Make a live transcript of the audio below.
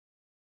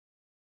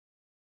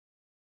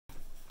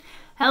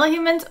Hello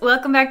humans,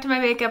 welcome back to my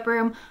makeup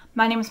room.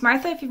 My name is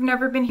Martha if you've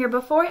never been here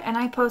before, and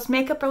I post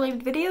makeup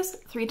related videos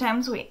 3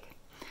 times a week.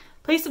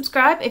 Please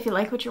subscribe if you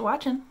like what you're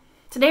watching.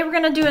 Today we're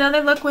going to do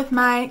another look with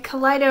my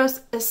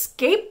Kaleidos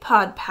Escape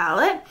Pod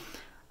palette.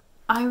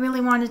 I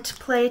really wanted to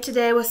play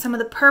today with some of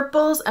the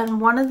purples and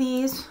one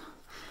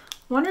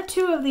or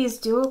two of these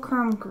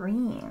duochrome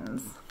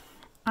greens.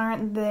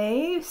 Aren't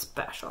they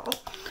special?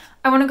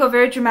 I want to go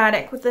very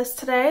dramatic with this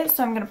today,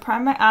 so I'm going to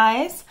prime my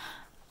eyes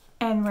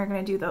and we're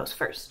going to do those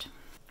first.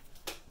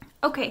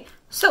 Okay,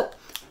 so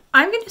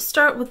I'm going to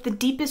start with the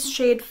deepest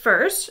shade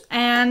first,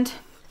 and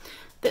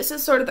this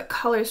is sort of the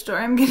color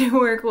story I'm going to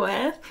work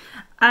with.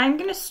 I'm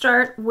going to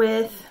start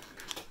with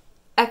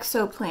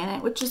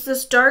Exoplanet, which is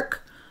this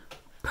dark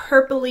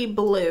purpley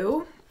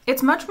blue.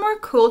 It's much more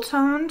cool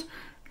toned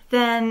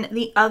than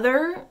the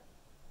other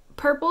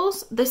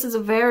purples. This is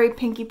a very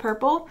pinky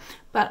purple,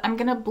 but I'm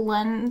going to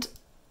blend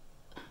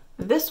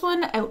this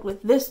one out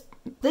with this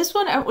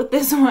one out with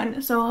this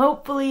one, so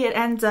hopefully it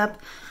ends up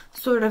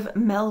sort of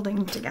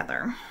melding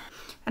together.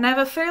 And I have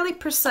a fairly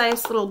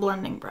precise little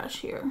blending brush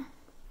here.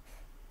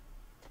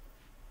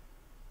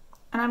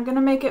 And I'm going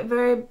to make it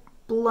very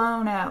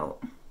blown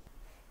out.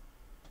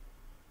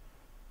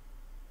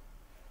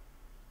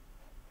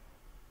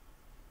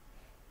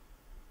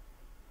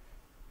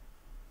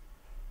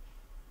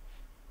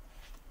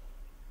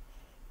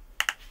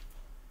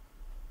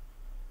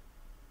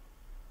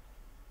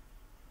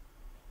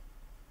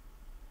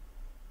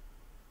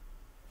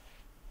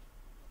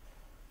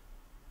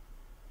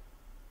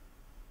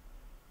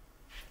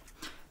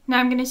 Now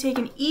I'm going to take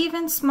an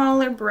even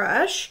smaller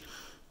brush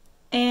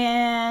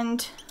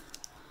and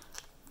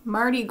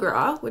Mardi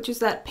Gras, which is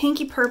that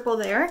pinky purple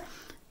there,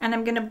 and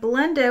I'm going to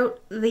blend out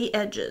the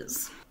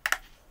edges.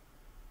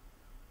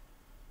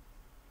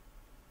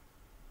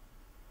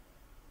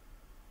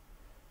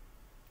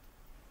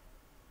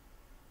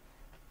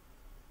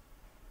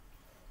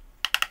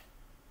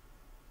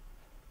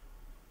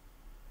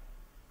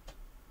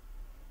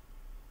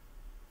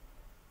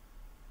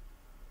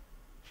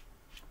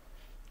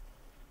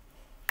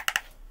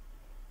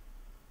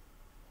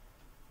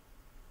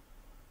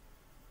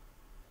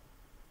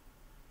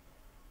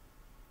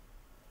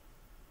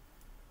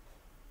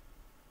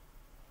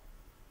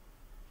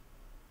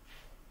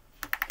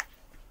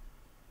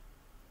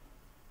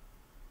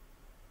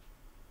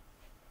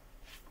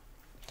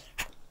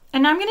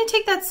 And now I'm going to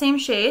take that same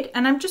shade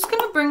and I'm just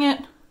going to bring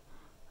it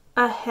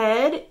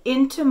ahead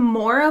into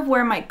more of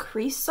where my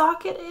crease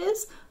socket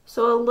is.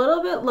 So a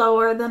little bit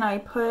lower than I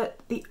put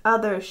the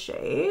other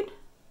shade.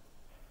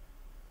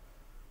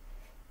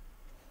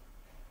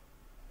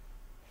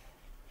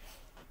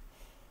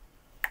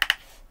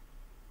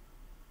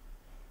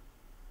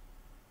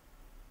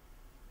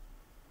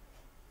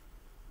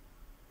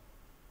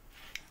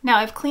 Now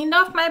I've cleaned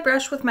off my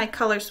brush with my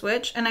color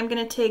switch and I'm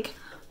going to take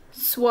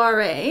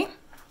Soiree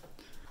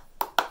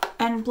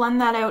and blend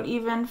that out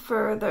even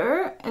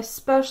further,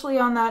 especially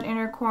on that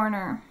inner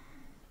corner.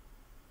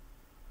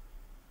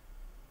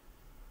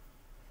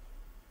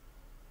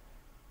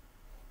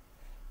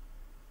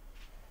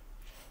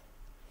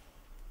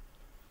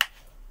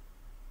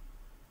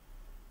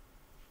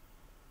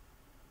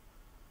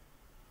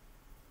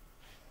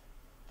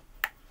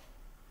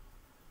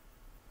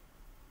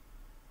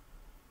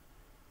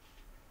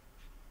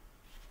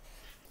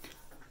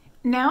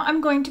 Now I'm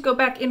going to go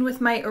back in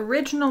with my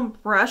original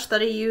brush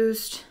that I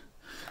used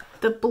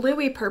the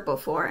bluey purple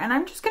for, and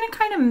I'm just going to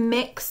kind of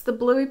mix the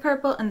bluey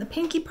purple and the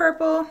pinky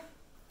purple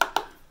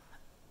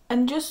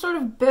and just sort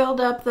of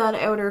build up that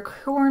outer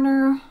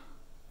corner.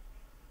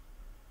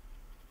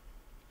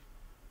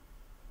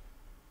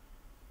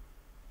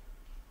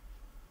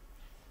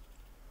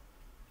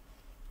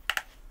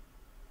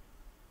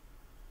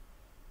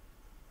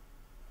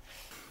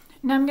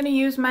 Now I'm going to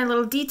use my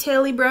little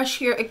detail-y brush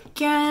here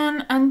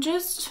again and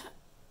just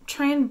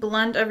try and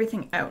blend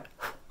everything out.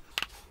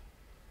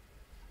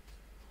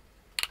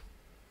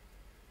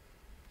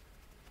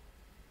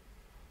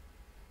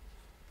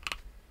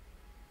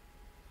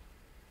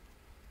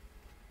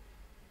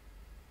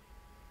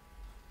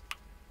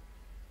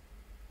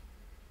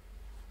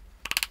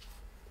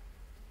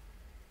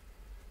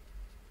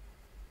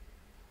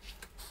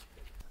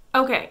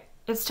 Okay,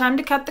 it's time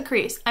to cut the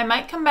crease. I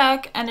might come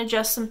back and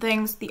adjust some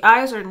things. The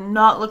eyes are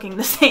not looking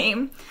the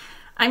same.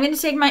 I'm going to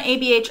take my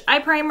ABH eye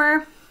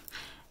primer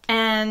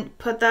and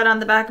put that on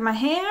the back of my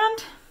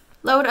hand.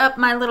 Load up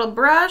my little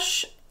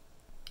brush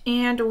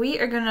and we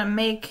are going to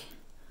make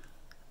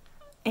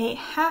a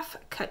half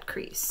cut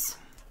crease.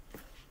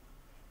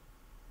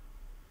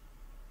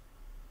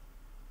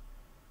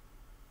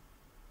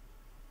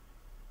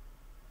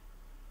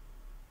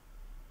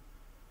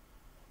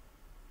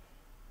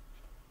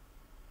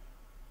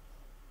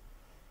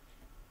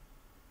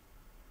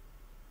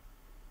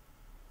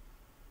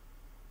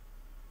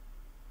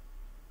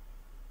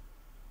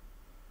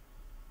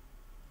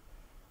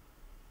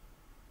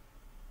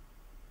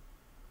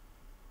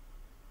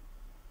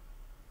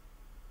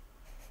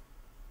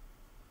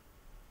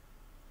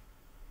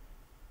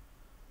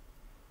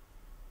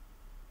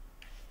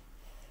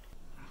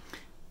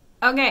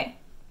 Okay,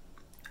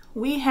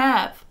 we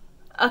have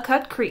a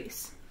cut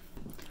crease.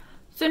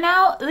 So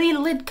now the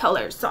lid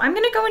colors. So I'm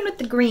going to go in with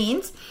the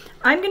greens.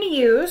 I'm going to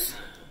use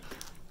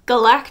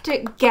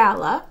Galactic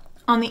Gala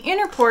on the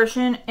inner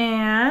portion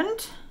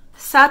and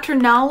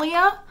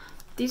Saturnalia.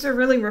 These are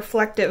really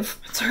reflective.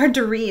 It's hard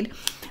to read.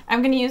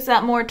 I'm going to use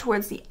that more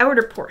towards the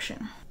outer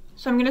portion.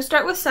 So I'm going to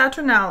start with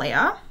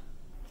Saturnalia.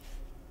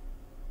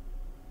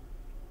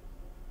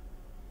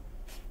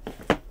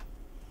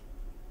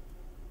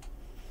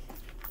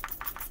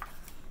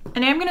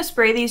 And I'm going to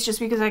spray these just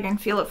because I can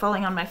feel it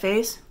falling on my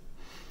face.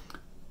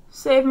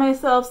 Save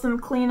myself some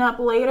cleanup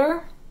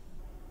later.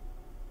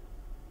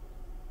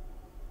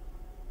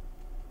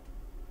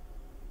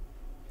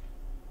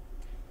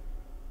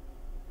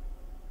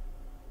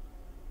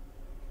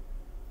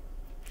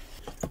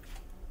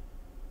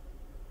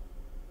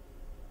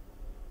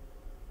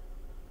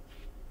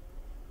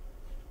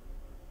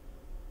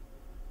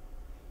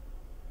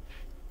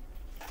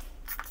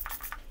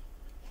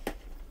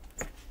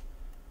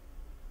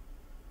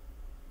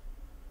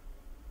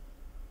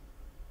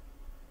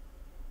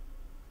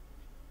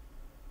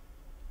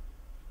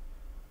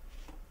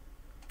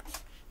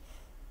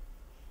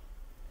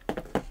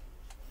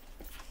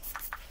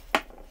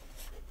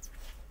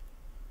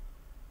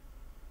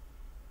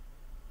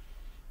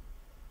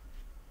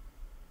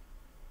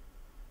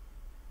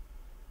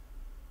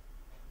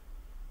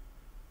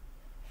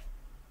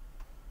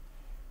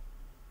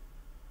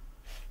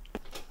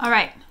 All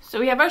right, so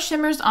we have our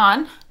shimmers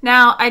on.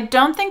 Now, I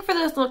don't think for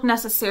this look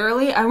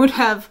necessarily I would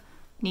have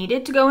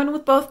needed to go in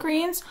with both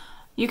greens.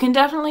 You can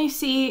definitely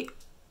see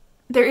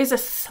there is a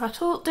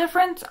subtle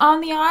difference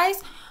on the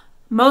eyes,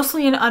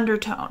 mostly an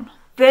undertone.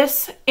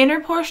 This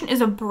inner portion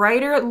is a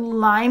brighter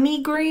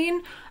limey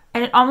green,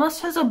 and it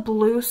almost has a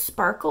blue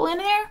sparkle in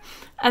there.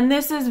 And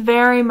this is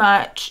very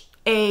much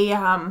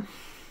a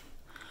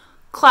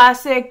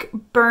classic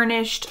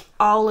burnished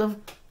olive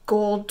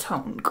gold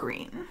tone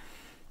green.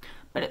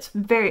 But it's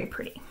very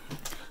pretty.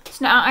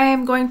 So now I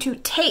am going to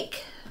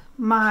take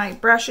my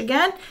brush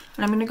again,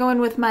 and I'm going to go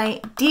in with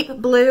my deep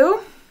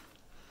blue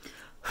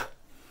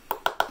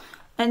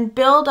and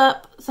build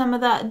up some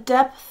of that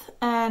depth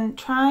and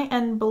try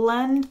and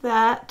blend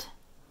that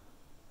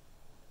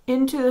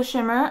into the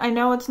shimmer. I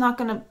know it's not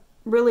going to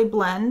really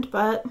blend,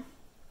 but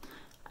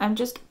I'm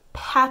just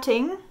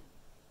patting.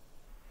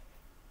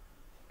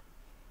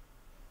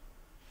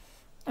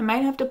 I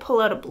might have to pull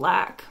out a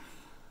black.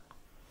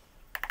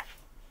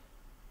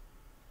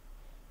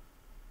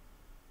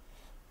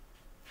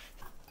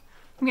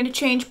 I'm going to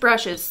change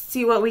brushes,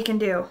 see what we can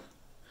do.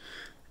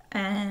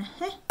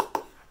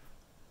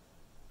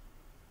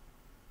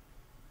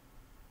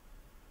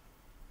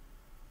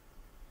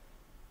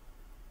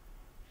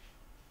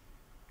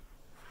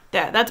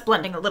 Yeah, that's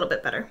blending a little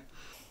bit better.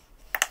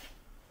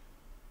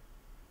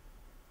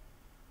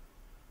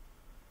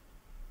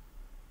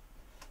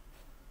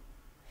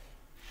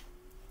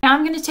 Now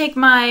I'm going to take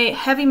my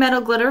heavy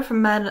metal glitter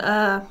from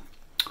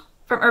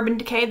Urban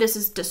Decay. This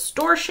is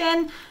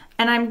Distortion.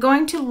 And I'm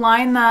going to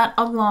line that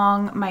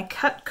along my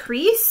cut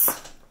crease.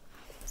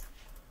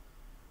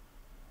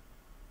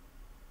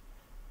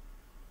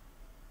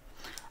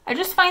 I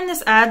just find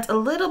this adds a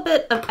little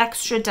bit of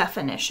extra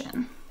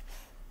definition.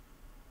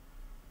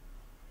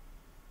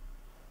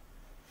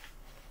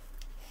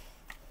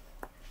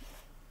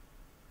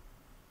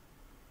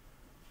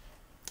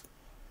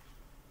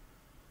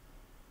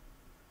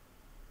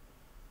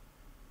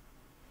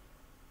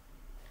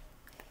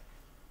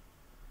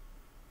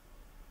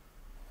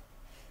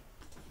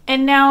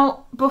 And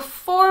now,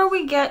 before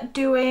we get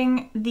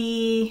doing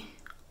the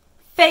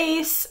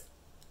face,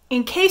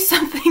 in case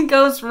something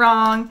goes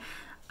wrong,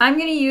 I'm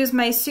going to use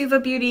my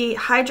Suva Beauty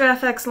Hydra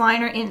FX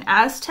liner in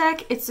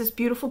Aztec. It's this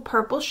beautiful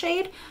purple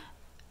shade,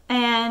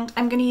 and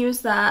I'm going to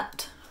use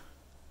that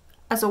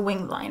as a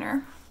wing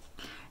liner.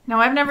 Now,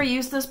 I've never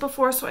used this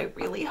before, so I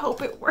really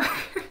hope it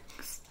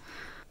works.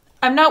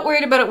 I'm not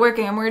worried about it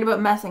working, I'm worried about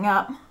messing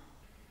up.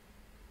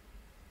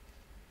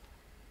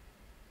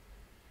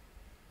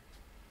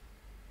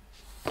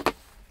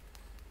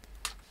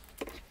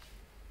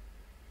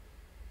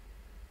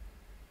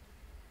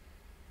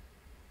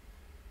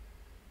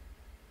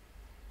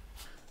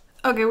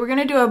 Okay, we're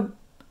gonna do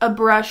a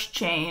brush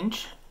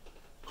change.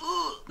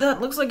 Ooh,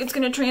 that looks like it's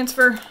gonna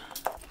transfer.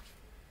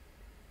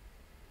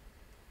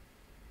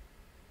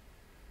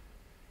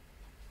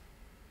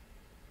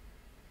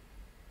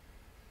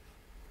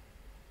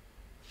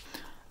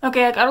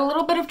 Okay, I got a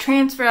little bit of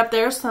transfer up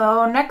there,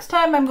 so next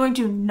time I'm going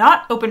to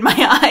not open my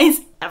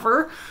eyes,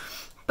 ever.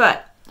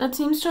 But that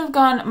seems to have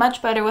gone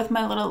much better with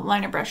my little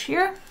liner brush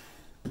here.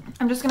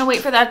 I'm just gonna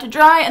wait for that to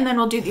dry, and then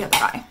we'll do the other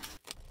eye.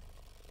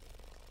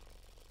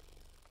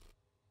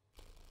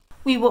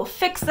 We will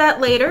fix that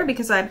later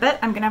because I bet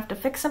I'm gonna have to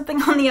fix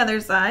something on the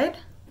other side.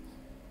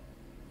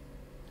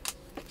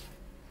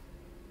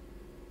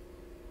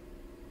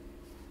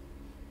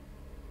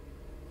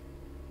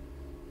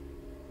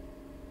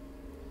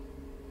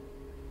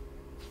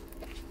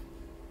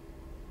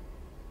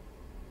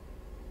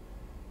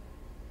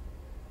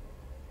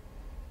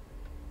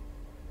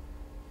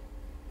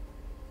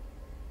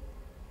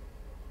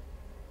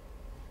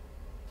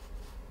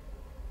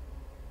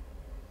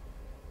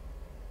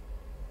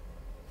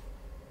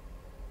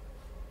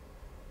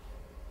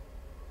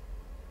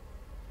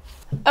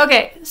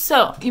 Okay,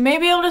 so you may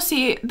be able to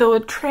see the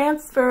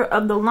transfer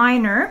of the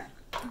liner,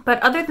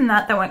 but other than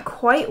that, that went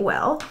quite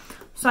well.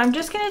 So I'm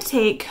just gonna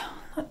take,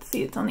 let's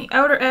see, it's on the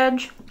outer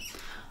edge.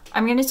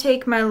 I'm gonna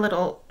take my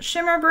little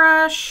shimmer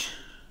brush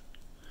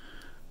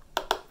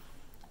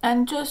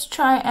and just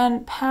try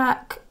and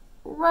pack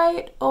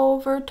right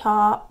over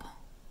top.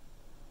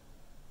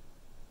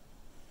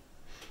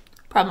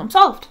 Problem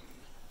solved.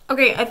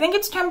 Okay, I think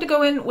it's time to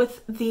go in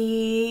with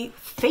the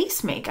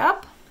face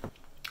makeup,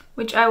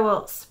 which I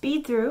will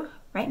speed through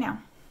right now.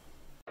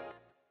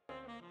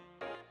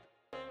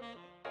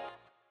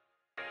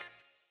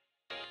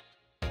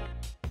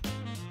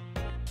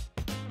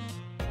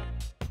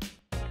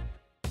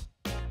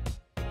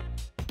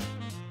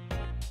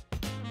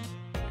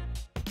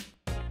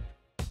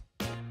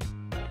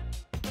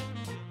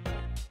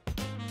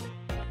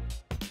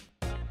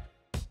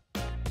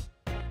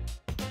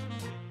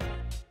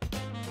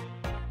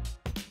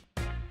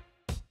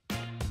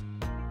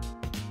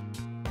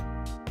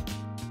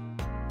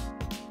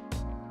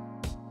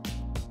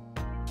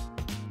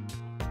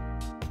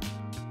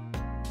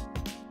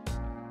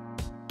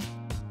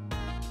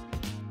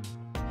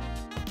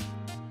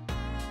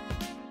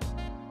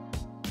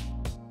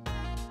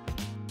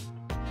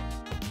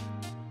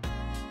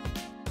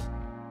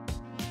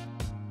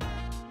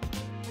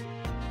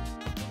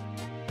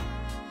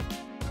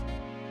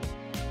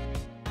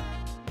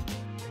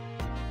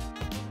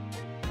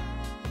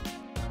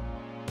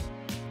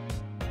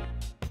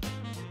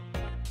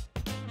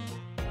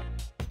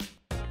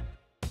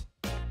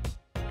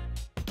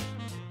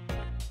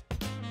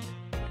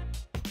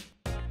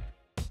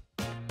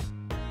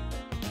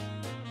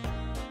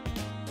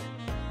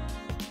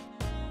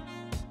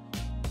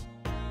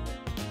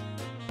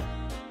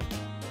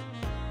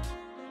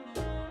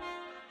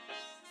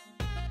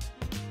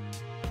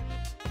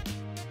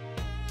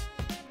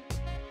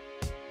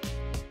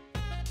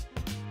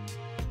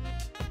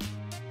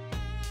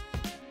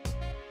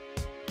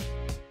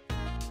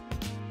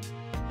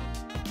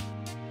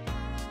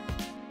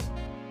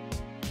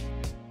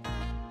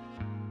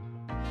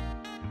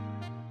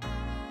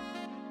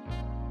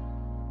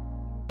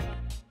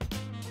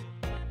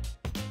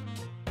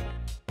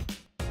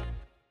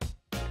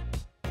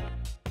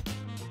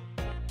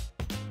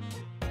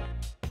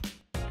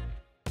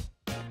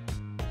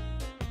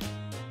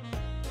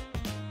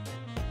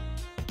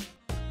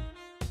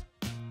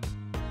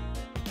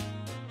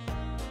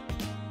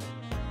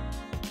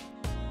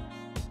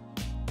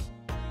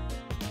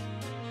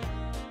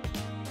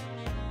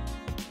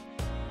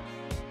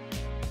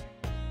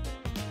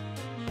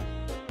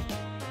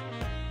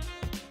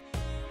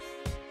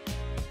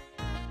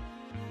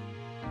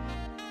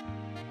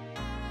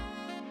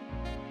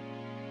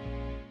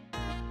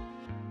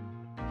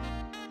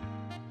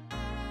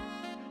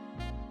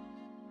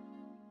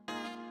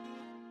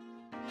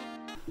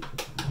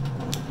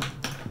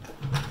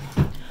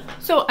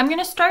 So I'm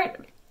gonna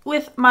start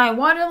with my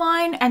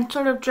waterline and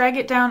sort of drag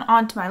it down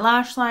onto my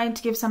lash line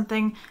to give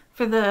something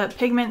for the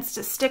pigments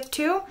to stick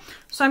to.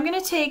 So I'm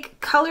gonna take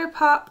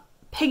Colourpop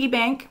Piggy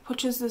Bank,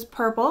 which is this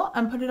purple,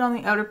 and put it on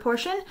the outer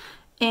portion,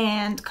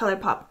 and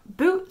Colourpop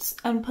Boots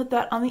and put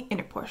that on the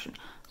inner portion.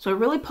 So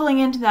really pulling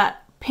into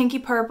that pinky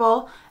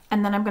purple,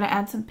 and then I'm gonna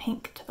add some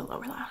pink to the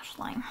lower lash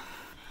line.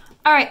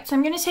 All right, so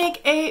I'm gonna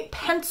take a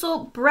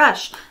pencil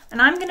brush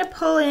and I'm gonna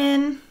pull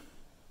in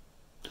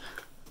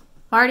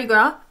Mardi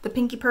Gras, the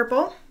pinky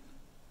purple.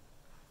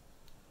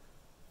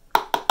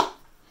 And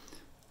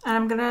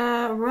I'm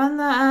gonna run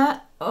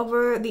that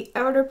over the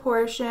outer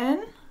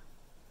portion.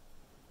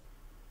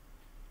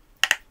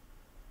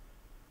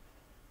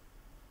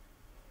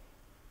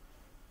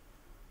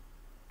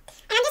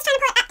 I'm just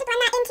trying to pull it up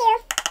to blend that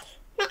into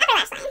my upper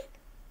lash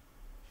line.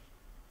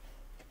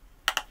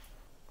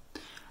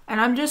 And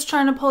I'm just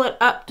trying to pull it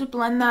up to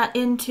blend that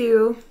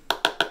into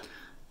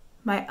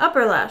my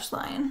upper lash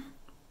line.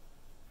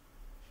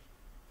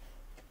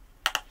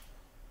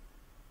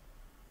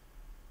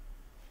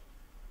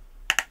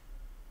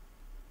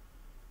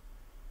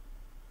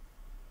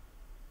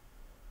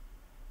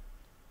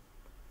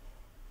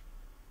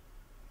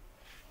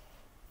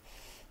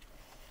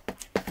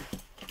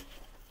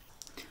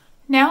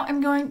 Now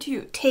I'm going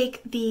to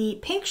take the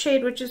pink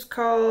shade, which is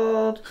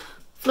called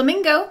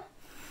Flamingo,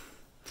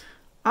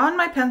 on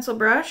my pencil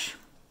brush.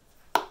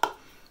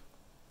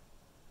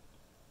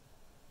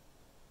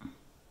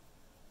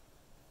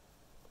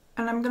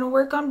 And I'm going to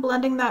work on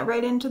blending that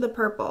right into the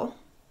purple.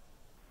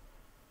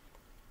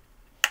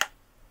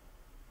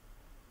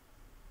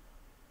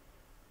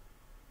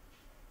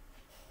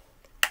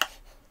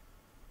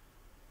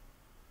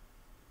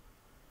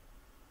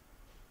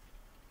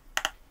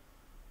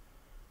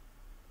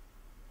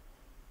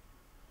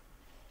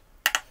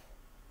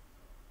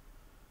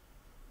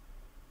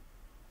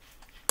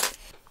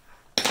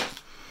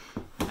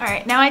 All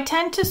right, now I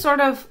tend to sort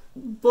of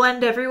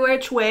blend every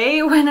which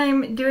way when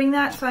I'm doing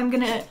that, so I'm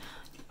gonna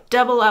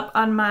double up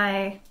on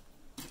my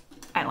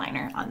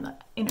eyeliner on the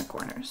inner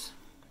corners,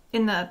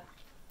 in the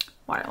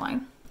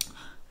waterline.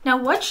 Now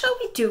what shall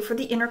we do for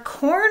the inner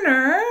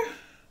corner?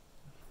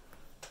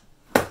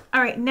 All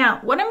Alright, now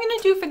what I'm going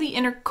to do for the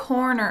inner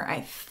corner, I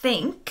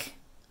think,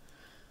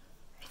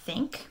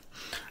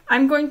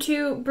 I'm going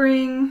to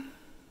bring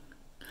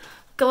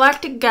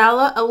Galactic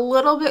Gala a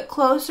little bit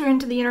closer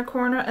into the inner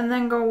corner and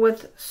then go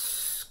with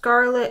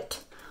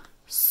Scarlet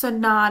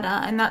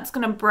Sonata, and that's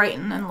going to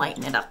brighten and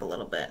lighten it up a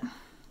little bit.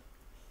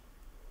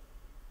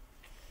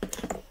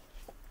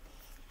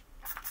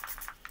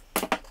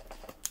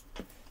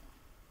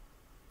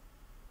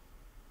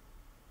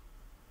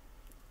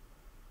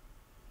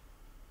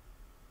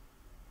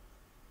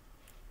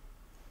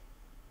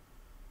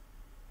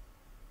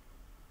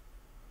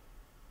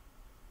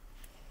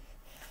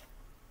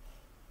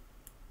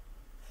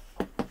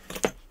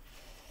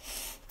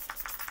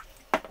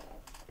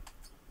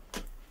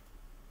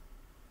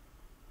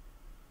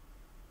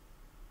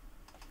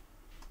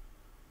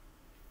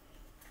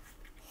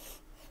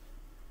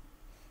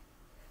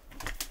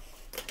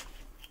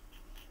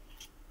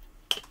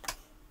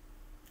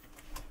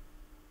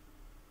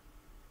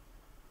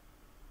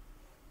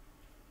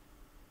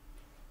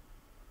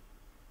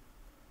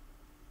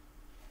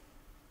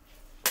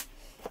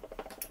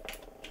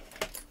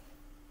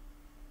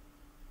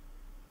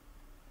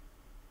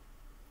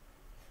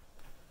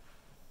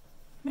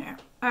 There.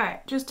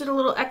 Alright, just did a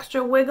little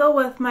extra wiggle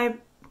with my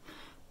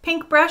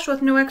pink brush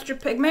with no extra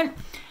pigment.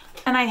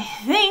 And I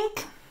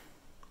think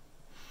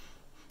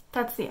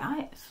that's the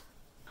eyes.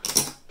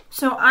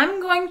 So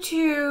I'm going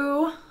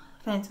to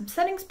find some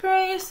setting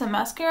spray, some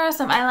mascara,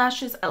 some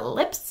eyelashes, a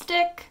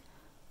lipstick,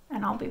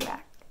 and I'll be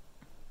back.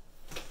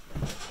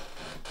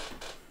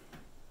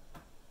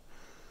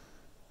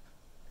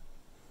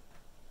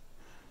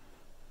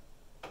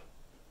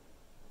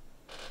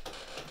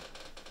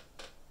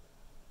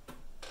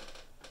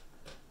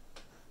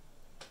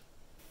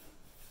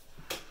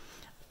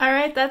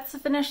 Alright, that's the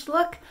finished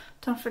look.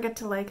 Don't forget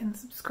to like and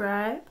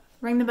subscribe.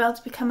 Ring the bell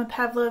to become a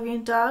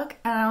Pavlovian dog,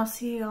 and I'll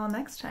see you all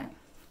next time.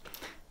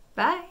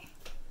 Bye!